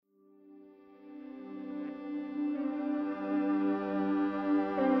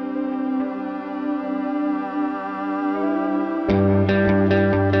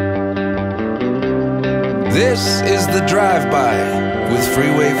This is The Drive-By with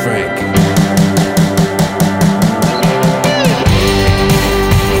Freeway Frank.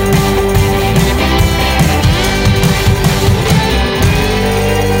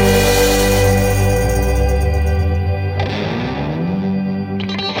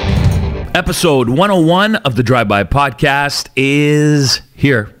 Episode 101 of the Drive-By Podcast is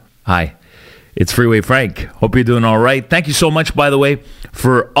here. Hi, it's Freeway Frank. Hope you're doing all right. Thank you so much, by the way,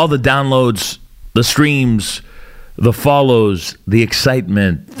 for all the downloads, the streams, the follows, the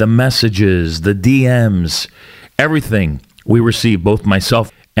excitement, the messages, the DMs, everything we received, both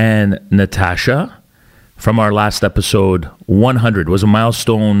myself and Natasha, from our last episode. 100 was a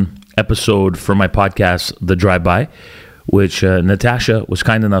milestone episode for my podcast, The Drive-By, which Natasha was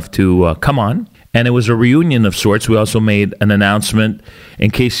kind enough to come on. And it was a reunion of sorts. We also made an announcement.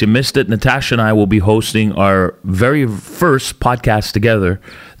 In case you missed it, Natasha and I will be hosting our very first podcast together,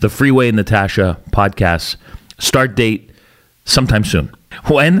 the Freeway and Natasha podcast. Start date sometime soon.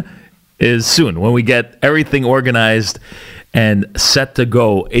 When is soon, when we get everything organized and set to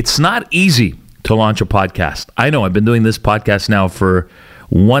go. It's not easy to launch a podcast. I know, I've been doing this podcast now for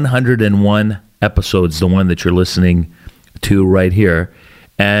 101 episodes, the one that you're listening to right here,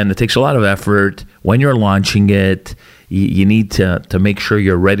 and it takes a lot of effort. When you're launching it, you need to make sure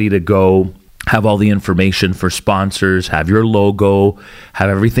you're ready to go, have all the information for sponsors, have your logo, have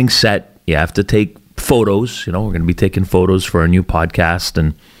everything set. You have to take photos. We're going to be taking photos for our new podcast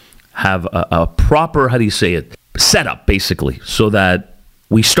and have a proper, setup, basically, so that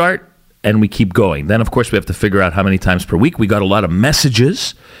we start and we keep going. Then, of course, we have to figure out how many times per week. We got a lot of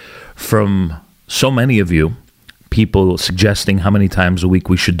messages from so many of you, people suggesting how many times a week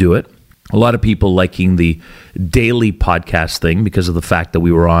we should do it. A lot of people liking the daily podcast thing because of the fact that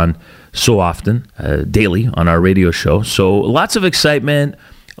we were on so often, daily on our radio show. So lots of excitement,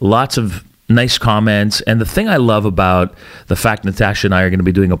 lots of nice comments. And the thing I love about the fact Natasha and I are going to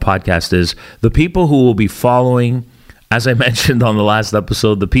be doing a podcast is the people who will be following, as I mentioned on the last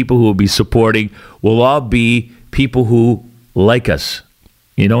episode, the people who will be supporting will all be people who like us.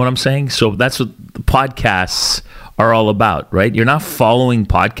 You know what I'm saying? So that's what the podcasts are all about, right? You're not following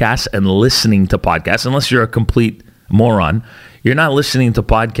podcasts and listening to podcasts unless you're a complete moron. You're not listening to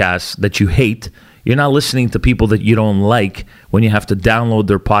podcasts that you hate. You're not listening to people that you don't like when you have to download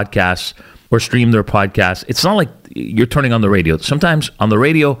their podcasts or stream their podcasts. It's not like you're turning on the radio. Sometimes on the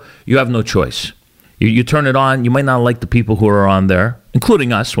radio, you have no choice. You turn it on. You might not like the people who are on there,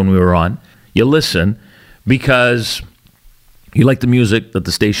 including us when we were on. You listen because you like the music that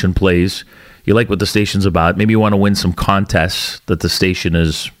the station plays. You like what the station's about. Maybe you want to win some contests that the station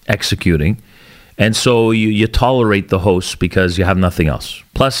is executing. And so you tolerate the hosts because you have nothing else.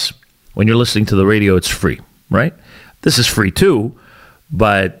 Plus, when you're listening to the radio, it's free, right? This is free too,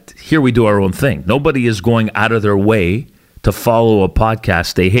 but here we do our own thing. Nobody is going out of their way to follow a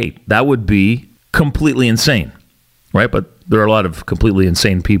podcast they hate. That would be completely insane, right? But there are a lot of completely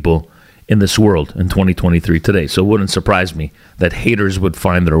insane people in this world in 2023 today. So it wouldn't surprise me that haters would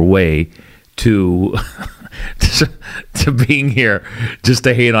find their way to to being here just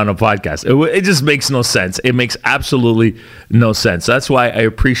to hate on a podcast. It just makes no sense. It makes absolutely no sense. That's why I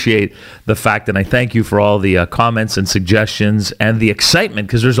appreciate the fact, and I thank you for all the comments and suggestions and the excitement,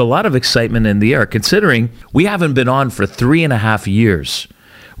 because there's a lot of excitement in the air, considering we haven't been on for 3.5 years.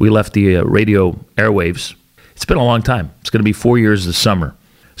 We left the radio airwaves. It's been a long time. It's going to be 4 years this summer.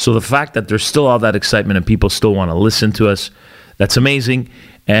 So the fact that there's still all that excitement and people still want to listen to us, that's amazing.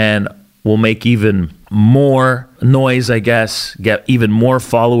 And we'll make even more noise, I guess, get even more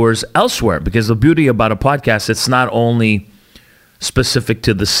followers elsewhere. Because the beauty about a podcast, it's not only specific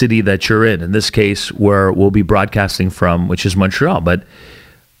to the city that you're in this case, where we'll be broadcasting from, which is Montreal. But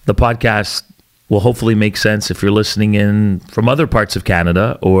the podcast will hopefully make sense if you're listening in from other parts of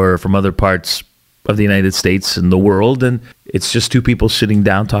Canada or from other parts of the United States and the world. And it's just two people sitting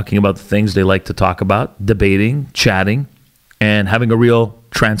down talking about the things they like to talk about, debating, chatting, and having a real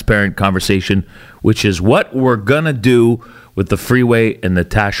transparent conversation, which is what we're going to do with the Freeway and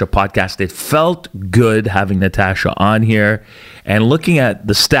Natasha podcast. It felt good having Natasha on here and looking at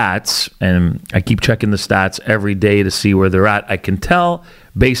the stats, and I keep checking the stats every day to see where they're at. I can tell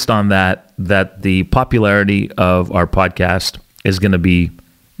based on that the popularity of our podcast is going to be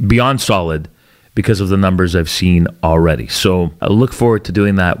beyond solid because of the numbers I've seen already. So I look forward to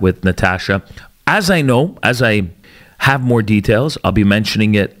doing that with Natasha. As I have more details, I'll be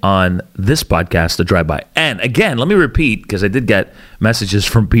mentioning it on this podcast, The Drive-By. And again, let me repeat, because I did get messages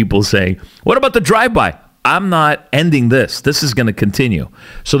from people saying, what about The Drive-By? I'm not ending this. This is going to continue.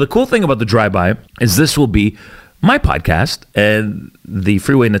 So the cool thing about The Drive-By is this will be my podcast, and the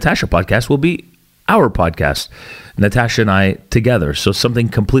Freeway Natasha podcast will be our podcast, Natasha and I together. So something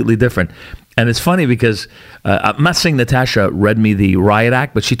completely different. And it's funny because I'm not saying Natasha read me the Riot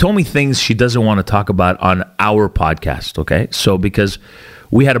Act, but she told me things she doesn't want to talk about on our podcast, okay? So because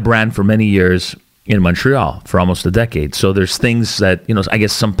we had a brand for many years in Montreal for almost a decade. So there's things that, I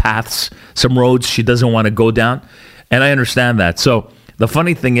guess some paths, some roads she doesn't want to go down. And I understand that. So the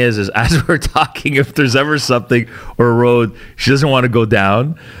funny thing is as we're talking, if there's ever something or a road she doesn't want to go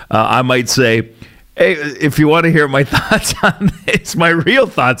down, I might say, hey, if you want to hear my thoughts on this, my real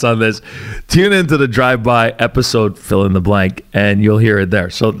thoughts on this, tune into the Drive-By episode, fill in the blank, and you'll hear it there.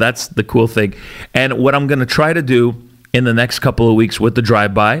 So that's the cool thing. And what I'm going to try to do in the next couple of weeks with the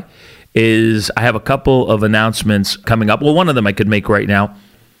Drive-By is I have a couple of announcements coming up. Well, one of them I could make right now.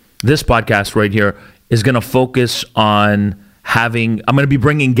 This podcast right here is going to focus on I'm going to be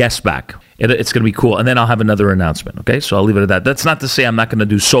bringing guests back. It's going to be cool. And then I'll have another announcement, okay? So I'll leave it at that. That's not to say I'm not going to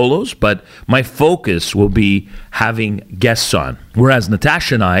do solos, but my focus will be having guests on. Whereas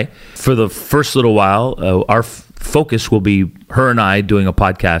Natasha and I, for the first little while, our focus will be her and I doing a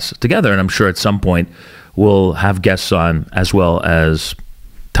podcast together. And I'm sure at some point we'll have guests on as well as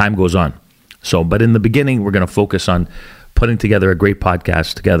time goes on. So, but in the beginning, we're going to focus on putting together a great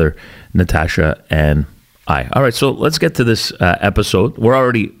podcast together, Natasha and I. All right, so let's get to this episode.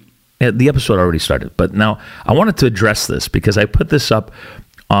 The episode already started, but now I wanted to address this because I put this up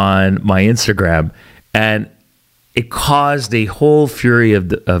on my Instagram and it caused a whole fury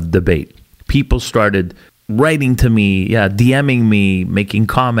of debate. People started writing to me, DMing me, making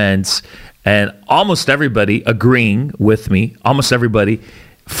comments, and almost everybody agreeing with me, almost everybody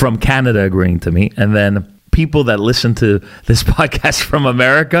from Canada agreeing to me, and then people that listen to this podcast from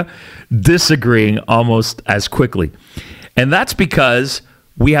America disagreeing almost as quickly. And that's because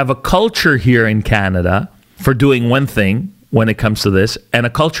we have a culture here in Canada for doing one thing when it comes to this, and a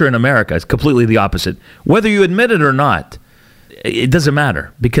culture in America is completely the opposite. Whether you admit it or not, it doesn't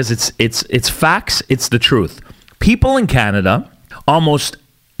matter because it's facts, it's the truth. People in Canada,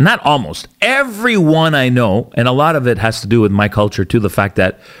 everyone I know, and a lot of it has to do with my culture too, the fact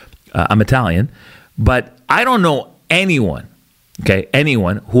that I'm Italian, but I don't know anyone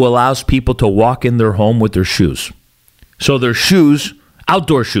who allows people to walk in their home with their shoes. So their shoes,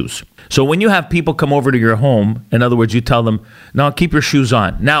 outdoor shoes. So when you have people come over to your home, in other words, you tell them, no, keep your shoes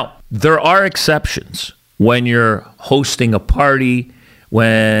on. Now, there are exceptions when you're hosting a party,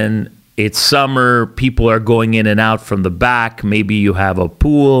 when it's summer, people are going in and out from the back. Maybe you have a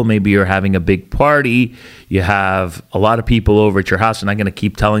pool, maybe you're having a big party. You have a lot of people over at your house, and I'm going to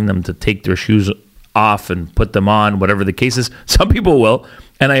keep telling them to take their shoes off and put them on, whatever the case is. Some people will,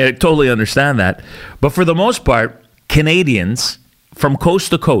 and I totally understand that. But for the most part, Canadians from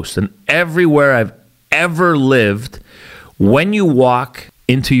coast to coast and everywhere I've ever lived, when you walk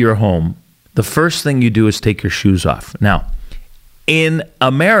into your home, the first thing you do is take your shoes off. Now, in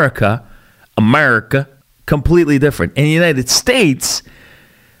America, completely different. In the United States,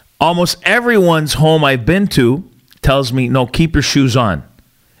 almost everyone's home I've been to tells me, no, keep your shoes on.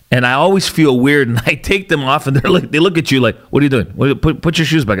 And I always feel weird, and I take them off, and they look at you like, what are you doing? Put your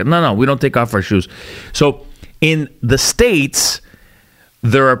shoes back on. No, we don't take off our shoes. So in the States,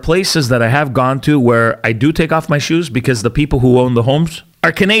 there are places that I have gone to where I do take off my shoes because the people who own the homes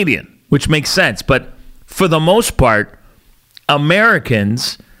are Canadian, which makes sense. But for the most part,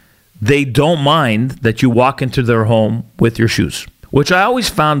 Americans, they don't mind that you walk into their home with your shoes, which I always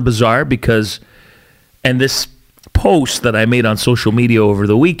found bizarre because, and this post that I made on social media over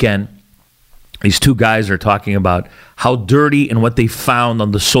the weekend, these two guys are talking about how dirty and what they found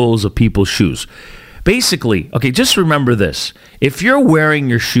on the soles of people's shoes. Basically, okay, just remember this. If you're wearing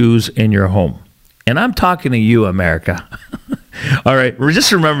your shoes in your home, and I'm talking to you, America, all right,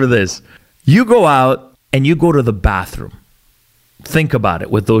 just remember this. You go out and you go to the bathroom. Think about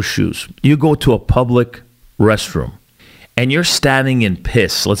it with those shoes. You go to a public restroom and you're standing in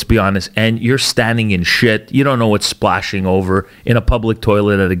piss, let's be honest, and you're standing in shit. You don't know what's splashing over in a public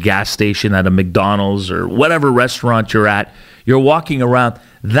toilet at a gas station, at a McDonald's, or whatever restaurant you're at. You're walking around.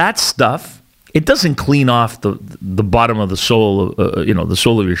 That stuff, it doesn't clean off the bottom of the sole, the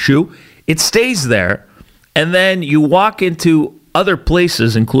sole of your shoe. It stays there, and then you walk into other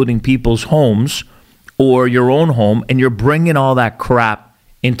places, including people's homes or your own home, and you're bringing all that crap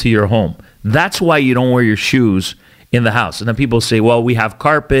into your home. That's why you don't wear your shoes in the house. And then people say, well, we have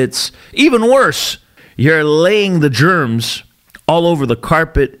carpets. Even worse, you're laying the germs all over the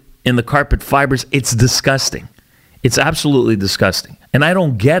carpet, in the carpet fibers. It's disgusting. It's absolutely disgusting. And I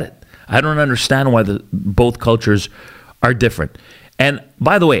don't get it. I don't understand why both cultures are different. And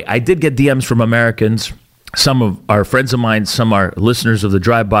by the way, I did get DMs from Americans, some of our friends of mine, some are listeners of the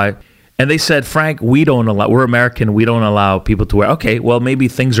Drive-By, And they said, Frank, we're American, we don't allow people to wear. Okay, well, maybe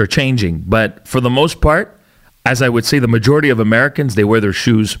things are changing. But for the most part, as I would say, the majority of Americans, they wear their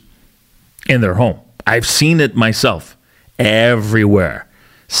shoes in their home. I've seen it myself everywhere,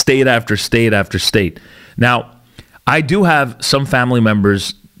 state after state after state. Now, I do have some family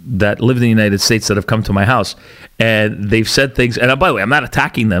members that live in the United States that have come to my house, and they've said things. And by the way, I'm not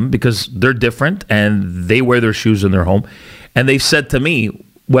attacking them because they're different and they wear their shoes in their home. And they've said to me,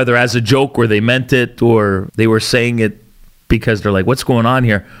 whether as a joke or they meant it or they were saying it because they're like, what's going on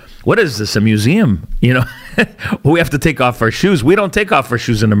here? What is this, a museum? You know, we have to take off our shoes. We don't take off our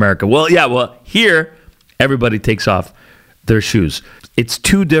shoes in America. Well, here, everybody takes off their shoes. It's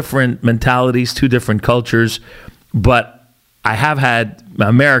two different mentalities, two different cultures. But I have had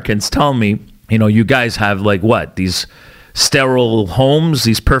Americans tell me, you guys have like what? These sterile homes,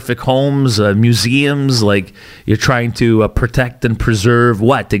 these perfect homes, museums, like you're trying to protect and preserve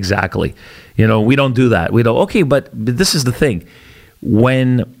what exactly? We don't do that. We don't. Okay, but this is the thing.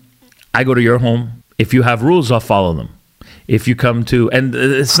 When I go to your home, if you have rules, I'll follow them. If you come to, and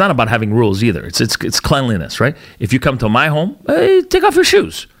it's not about having rules either. It's cleanliness, right? If you come to my home, hey, take off your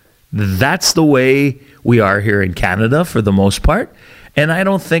shoes. That's the way we are here in Canada for the most part. And I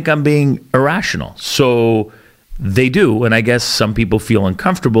don't think I'm being irrational. So they do. And I guess some people feel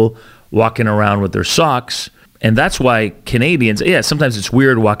uncomfortable walking around with their socks. And that's why Canadians, sometimes it's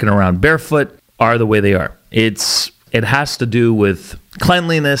weird walking around barefoot, are the way they are. It has to do with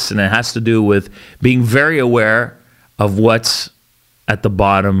cleanliness, and it has to do with being very aware of what's at the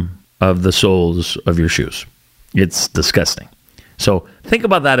bottom of the soles of your shoes. It's disgusting. So think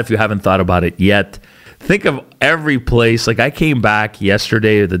about that if you haven't thought about it yet. Think of every place. Like I came back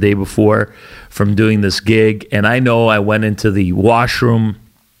yesterday or the day before from doing this gig, and I know I went into the washroom,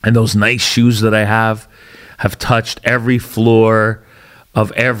 and those nice shoes that I have touched every floor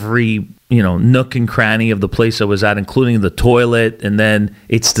of every nook and cranny of the place I was at, including the toilet, and then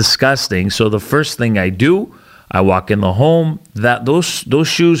it's disgusting. So the first thing I do, I walk in the home. Those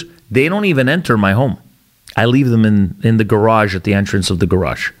shoes, they don't even enter my home. I leave them in the garage at the entrance of the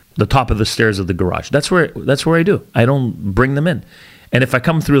garage, the top of the stairs of the garage. That's where I do. I don't bring them in. And if I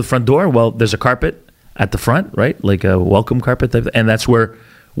come through the front door, well, there's a carpet at the front, right? Like a welcome carpet, and that's where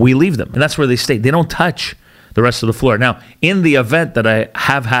we leave them, and that's where they stay. They don't touch the rest of the floor. Now, in the event that I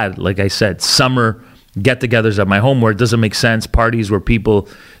have had, like I said, summer get-togethers at my home where it doesn't make sense, parties where people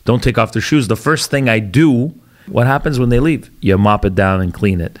don't take off their shoes, the first thing I do, what happens when they leave? You mop it down and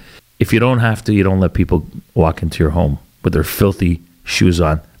clean it. If you don't have to, you don't let people walk into your home with their filthy shoes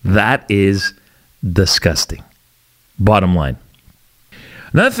on. That is disgusting. Bottom line.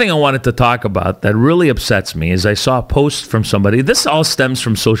 Another thing I wanted to talk about that really upsets me is I saw a post from somebody. This all stems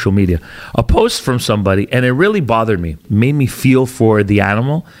from social media. A post from somebody, and it really bothered me. It made me feel for the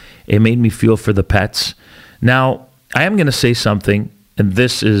animal. It made me feel for the pets. Now, I am going to say something, and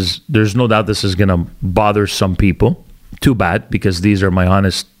there's no doubt this is going to bother some people. Too bad, because these are my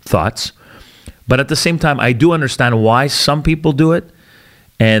honest thoughts. But at the same time, I do understand why some people do it,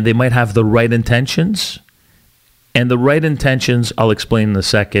 and they might have the right intentions. And the right intentions, I'll explain in a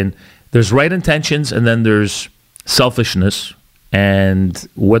second. There's right intentions, and then there's selfishness, and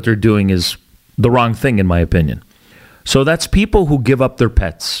what they're doing is the wrong thing, in my opinion. So that's people who give up their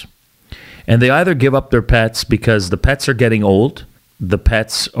pets. And they either give up their pets because the pets are getting old, the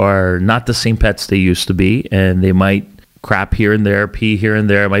pets are not the same pets they used to be, and they might crap here and there, pee here and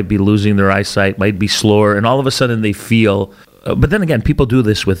there, might be losing their eyesight, might be slower, and all of a sudden they feel... but then again, people do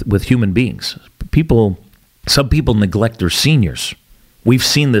this with human beings. Some people neglect their seniors. We've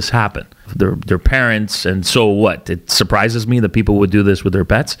seen this happen. Their parents, and so what? It surprises me that people would do this with their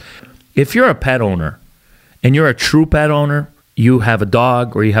pets. If you're a pet owner, and you're a true pet owner, you have a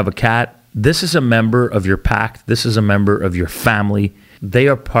dog or you have a cat, this is a member of your pack. This is a member of your family. They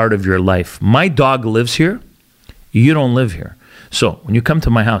are part of your life. My dog lives here. You don't live here. So when you come to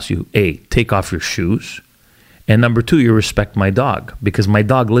my house, you, A, take off your shoes. And number two, you respect my dog because my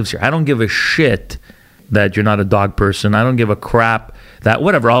dog lives here. I don't give a shit that you're not a dog person. I don't give a crap that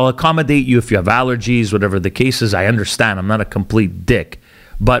whatever. I'll accommodate you if you have allergies, whatever the case is. I understand. I'm not a complete dick.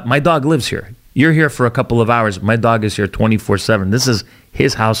 But my dog lives here. You're here for a couple of hours. My dog is here 24/7. This is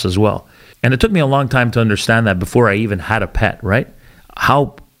his house as well. And it took me a long time to understand that before I even had a pet, right?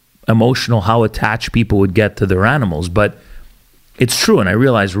 How emotional, how attached people would get to their animals. But it's true. And I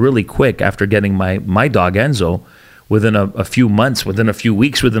realized really quick after getting my dog Enzo, within a few months, within a few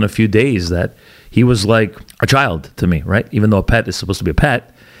weeks, within a few days, that he was like a child to me, right? Even though a pet is supposed to be a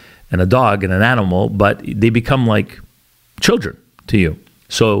pet and a dog and an animal, but they become like children to you.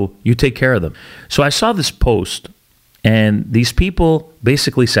 So you take care of them. So I saw this post, And these people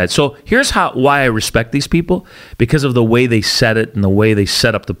basically said, so here's why I respect these people, because of the way they said it and the way they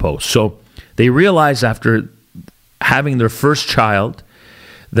set up the post. So they realized after having their first child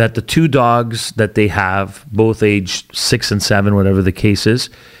that the 2 dogs that they have, both aged 6 and 7, whatever the case is,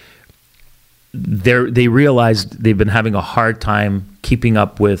 they realized they've been having a hard time keeping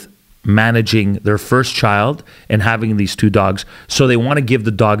up with managing their first child and having these 2 dogs. So they want to give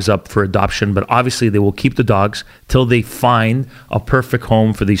the dogs up for adoption, but obviously they will keep the dogs till they find a perfect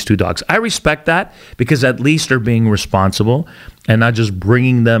home for these 2 dogs. I respect that, because at least they're being responsible and not just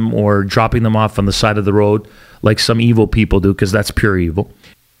bringing them or dropping them off on the side of the road like some evil people do, because that's pure evil.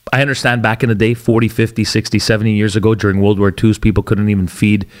 I understand back in the day, 40, 50, 60, 70 years ago during World War II, people couldn't even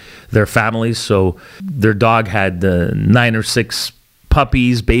feed their families. So their dog had 9 or 6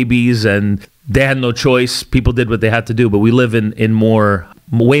 puppies, babies, and they had no choice. People did what they had to do. But we live in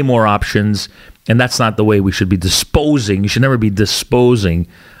way more options, and that's not the way we should be disposing. You should never be disposing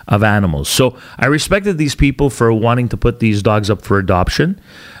of animals. So I respected these people for wanting to put these dogs up for adoption.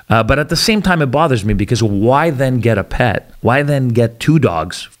 But at the same time, it bothers me, because why then get a pet? Why then get 2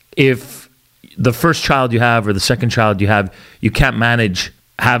 dogs if the first child you have or the second child you have, you can't manage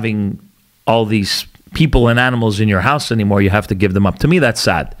having all these people and animals in your house anymore? You have to give them up. To me, that's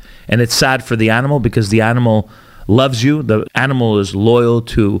sad. And it's sad for the animal, because the animal loves you. The animal is loyal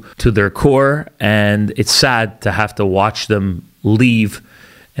to their core. And it's sad to have to watch them leave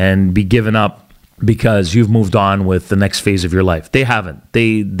and be given up because you've moved on with the next phase of your life. They haven't.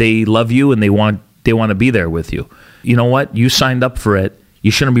 They love you, and they want to be there with you. You know what? You signed up for it. You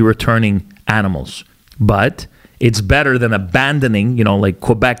shouldn't be returning animals. But it's better than abandoning, like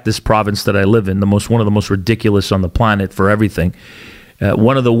Quebec, this province that I live in, one of the most ridiculous on the planet for everything.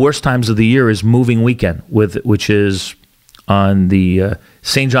 One of the worst times of the year is moving weekend, which is on the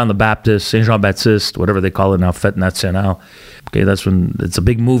Saint Jean the Baptist, Saint Jean Baptiste, whatever they call it now, Fête Nationale. Okay, that's when it's a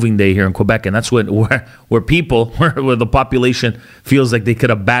big moving day here in Quebec, and that's where the population feels like they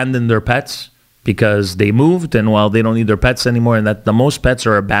could abandon their pets because they moved, and they don't need their pets anymore, and that the most pets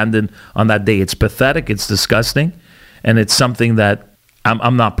are abandoned on that day. It's pathetic, it's disgusting, and it's something that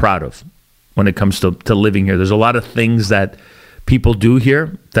I'm not proud of when it comes to living here. There's a lot of things that people do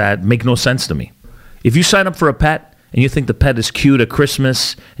here that make no sense to me. If you sign up for a pet and you think the pet is cute at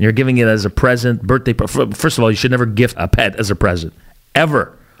Christmas and you're giving it as a present, birthday, first of all, you should never gift a pet as a present,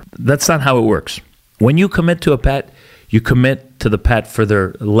 ever. That's not how it works. When you commit to a pet, you commit to the pet for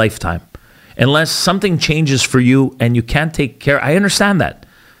their lifetime. Unless something changes for you and you can't take care, I understand that.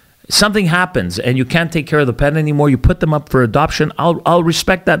 Something happens and you can't take care of the pet anymore, you put them up for adoption, I'll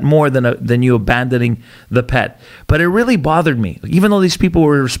respect that more than you abandoning the pet. But it really bothered me, even though these people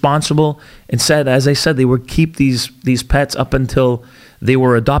were responsible and said, as I said, they would keep these pets up until they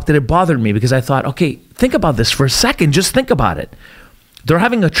were adopted. It bothered me because I thought, okay, think about this for a second. Just think about it. They're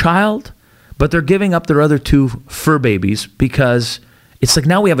having a child, but they're giving up their other 2 fur babies because it's like,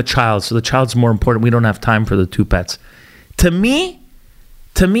 now we have a child, so the child's more important. We don't have time for the 2 pets. To me,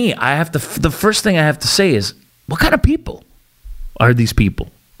 the first thing I have to say is, what kind of people are these people?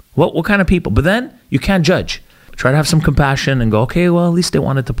 What kind of people? But then you can't judge. Try to have some compassion and go, okay, well, at least they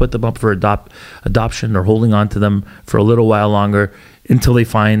wanted to put them up for adoption. They're holding on to them for a little while longer until they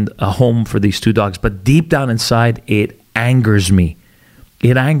find a home for these 2 dogs. But deep down inside, it angers me.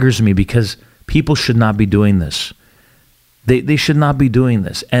 It angers me because people should not be doing this. They should not be doing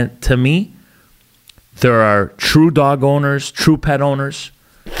this. And to me, there are true dog owners, true pet owners.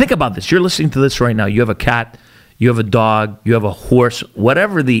 Think about this. You're listening to this right now. You have a cat, you have a dog, you have a horse,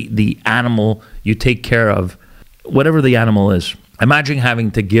 whatever the animal you take care of, whatever the animal is. Imagine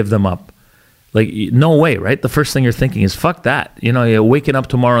having to give them up. Like, no way, right? The first thing you're thinking is, fuck that. You're waking up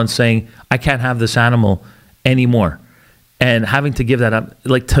tomorrow and saying, I can't have this animal anymore. And having to give that up,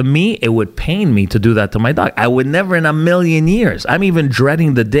 like, to me, it would pain me to do that to my dog. I would never in a million years. I'm even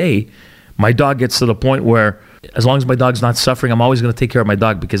dreading the day my dog gets to the point where, as long as my dog's not suffering, I'm always going to take care of my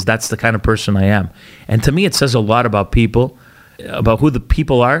dog because that's the kind of person I am. And to me, it says a lot about people, about who the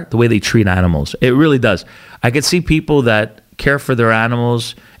people are, the way they treat animals. It really does. I could see people that care for their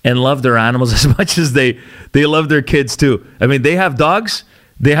animals and love their animals as much as they love their kids too. I mean, they have dogs.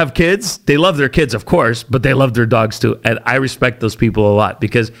 They have kids. They love their kids, of course, but they love their dogs too. And I respect those people a lot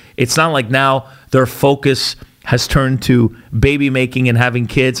because it's not like now their focus has turned to baby making and having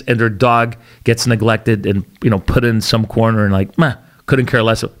kids and their dog gets neglected and, put in some corner and like, meh, couldn't care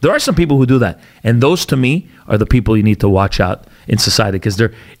less. There are some people who do that. And those to me are the people you need to watch out in society because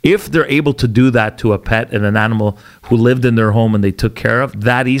if they're able to do that to a pet and an animal who lived in their home and they took care of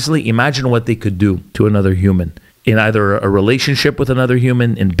that easily, imagine what they could do to another human. In either a relationship with another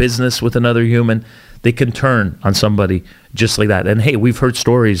human, in business with another human. they can turn on somebody just like that. And hey, we've heard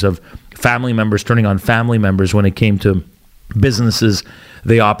stories of family members turning on family members when it came to businesses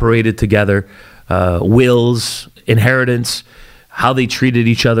they operated together, wills, inheritance, how they treated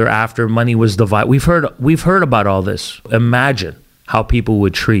each other after money was divided. We've heard about all this. Imagine how people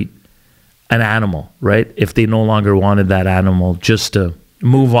would treat an animal, right? If they no longer wanted that animal, just to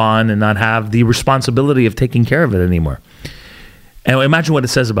move on and not have the responsibility of taking care of it anymore. And imagine what it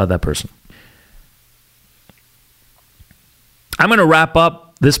says about that person. I'm going to wrap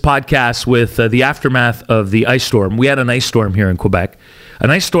up this podcast with the aftermath of the ice storm. We had an ice storm here in Quebec,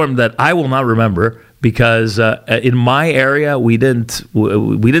 an ice storm that I will not remember because in my area we didn't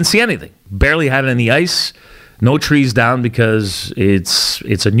see anything. Barely had any ice, no trees down because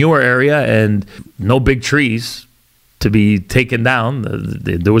it's a newer area and no big trees to be taken down.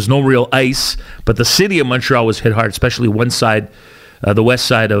 There was no real ice, but the city of Montreal was hit hard, especially one side. The west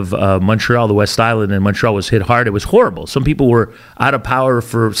side of Montreal, the West Island in Montreal was hit hard. It was horrible. Some people were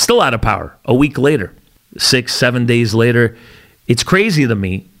still out of power a week later, 6-7 days later. It's crazy to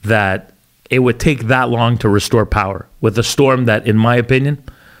me that it would take that long to restore power with a storm that, in my opinion,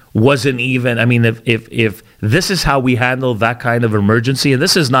 wasn't even, I mean, if this is how we handle that kind of emergency, and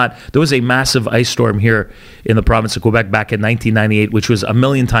this is not, there was a massive ice storm here in the province of Quebec back in 1998, which was a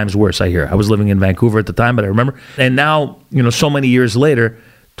million times worse, I hear. I was living in Vancouver at the time, but I remember. And now, so many years later,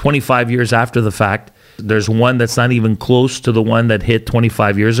 25 years after the fact, there's one that's not even close to the one that hit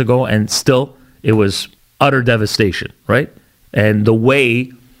 25 years ago, and still, it was utter devastation, right? And the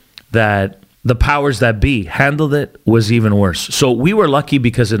way that the powers that be handled it was even worse. So we were lucky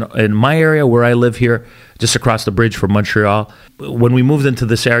because in my area where I live here, just across the bridge from Montreal, when we moved into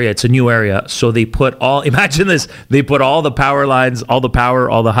this area, it's a new area. So they put imagine this, they put all the power lines, all the power,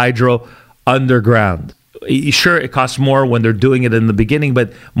 all the hydro underground. Sure, it costs more when they're doing it in the beginning,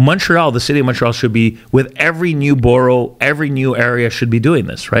 but Montreal, the city of Montreal should be, with every new borough, every new area should be doing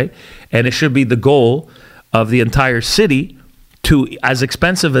this, right? And it should be the goal of the entire city to, as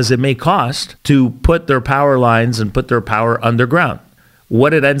expensive as it may cost, to put their power lines and put their power underground.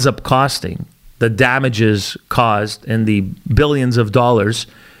 What it ends up costing, the damages caused in the billions of dollars,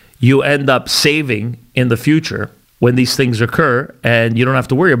 you end up saving in the future when these things occur, and you don't have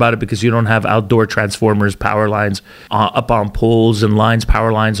to worry about it because you don't have outdoor transformers, power lines up on poles and lines,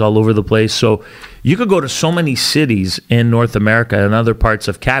 power lines all over the place. So you could go to so many cities in North America and other parts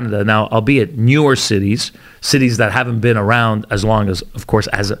of Canada now, albeit newer cities that haven't been around as long as, of course,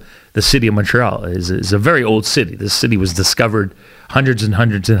 as the city of Montreal is a very old city. This city was discovered hundreds and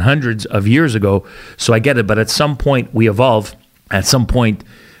hundreds and hundreds of years ago. So I get it, but at some point we evolve. At some point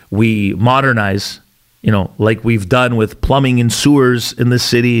we modernize, like we've done with plumbing and sewers in this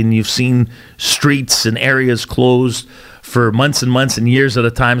city, and you've seen streets and areas closed for months and months and years at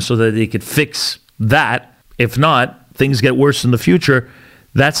a time so that they could fix that. If not, things get worse in the future.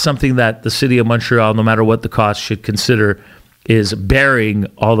 That's something that the city of Montreal, no matter what the cost, should consider, is burying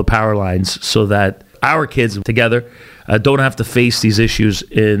all the power lines so that our kids together don't have to face these issues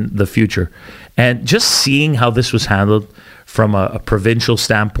in the future. And just seeing how this was handled from a provincial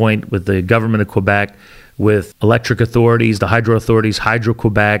standpoint with the government of Quebec, with electric authorities, the hydro authorities,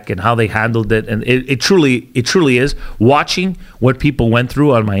 Hydro-Quebec, and how they handled it. And it truly is. Watching what people went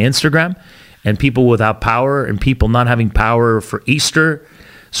through on my Instagram, and people without power, and people not having power for Easter.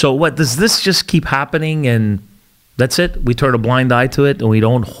 So what, does this just keep happening and that's it? We turn a blind eye to it and we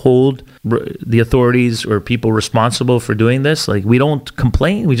don't hold the authorities or people responsible for doing this? Like, we don't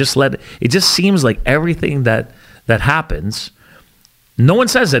complain, we just let it. It just seems like everything that happens, no one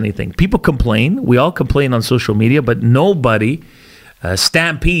says anything. People complain. We all complain on social media, but nobody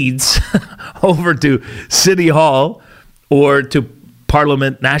stampedes over to City Hall or to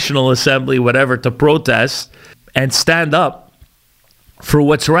Parliament, National Assembly, whatever, to protest and stand up for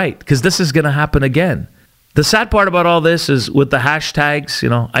what's right, because this is going to happen again. The sad part about all this is with the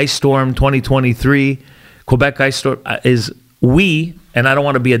hashtags, Ice Storm 2023, Quebec Ice Storm, is we, and I don't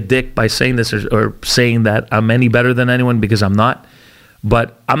want to be a dick by saying this or saying that I'm any better than anyone, because I'm not,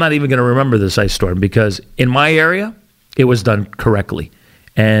 but I'm not even going to remember this ice storm, because in my area, it was done correctly.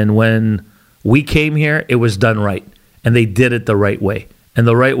 And when we came here, it was done right. And they did it the right way. And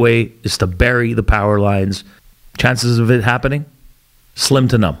the right way is to bury the power lines. Chances of it happening? Slim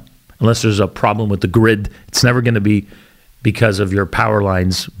to none. Unless there's a problem with the grid, it's never going to be because of your power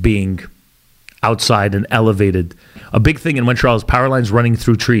lines being outside and elevated. A big thing in Montreal is power lines running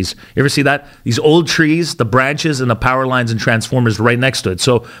through trees. You ever see that? These old trees, the branches and the power lines and transformers right next to it.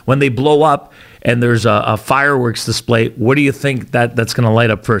 So when they blow up and there's a fireworks display, what do you think that's going to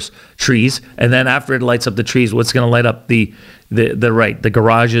light up first? Trees. And then after it lights up the trees, what's going to light up the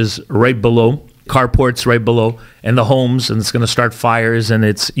garages right below carports right below and the homes, and it's going to start fires.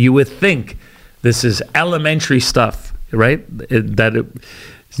 And you would think this is elementary stuff, right?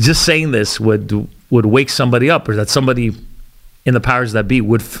 Just saying this would wake somebody up, or that somebody in the powers that be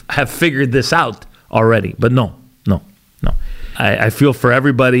would have figured this out already. But no. I feel for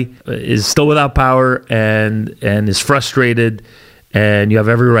everybody is still without power and is frustrated, and you have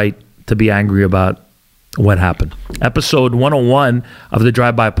every right to be angry about what happened. Episode 101 of the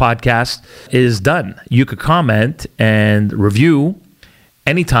Drive By Podcast is done. You could comment and review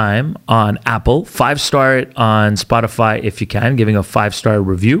anytime on Apple, 5-star it on Spotify if you can. Giving a 5-star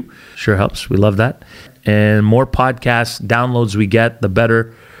review sure helps. We love that. And more podcast downloads we get, the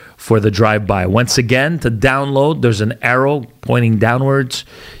better for the drive-by. Once again, to download, there's an arrow pointing downwards.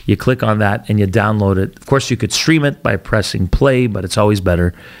 You click on that and you download it. Of course, you could stream it by pressing play, but it's always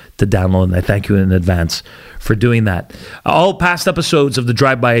better to download, and I thank you in advance for doing that. All past episodes of the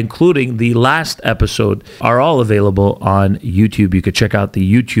drive-by, including the last episode, are all available on YouTube. You could check out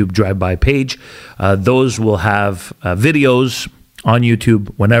the YouTube drive-by page. Those will have videos on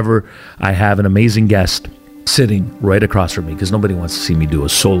YouTube whenever I have an amazing guest sitting right across from me, because nobody wants to see me do a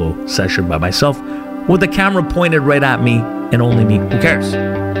solo session by myself with the camera pointed right at me and only me. Who cares?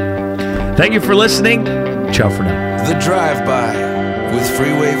 Thank you for listening. Ciao for now. The Drive-By with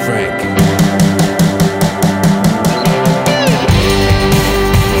Freeway Frank.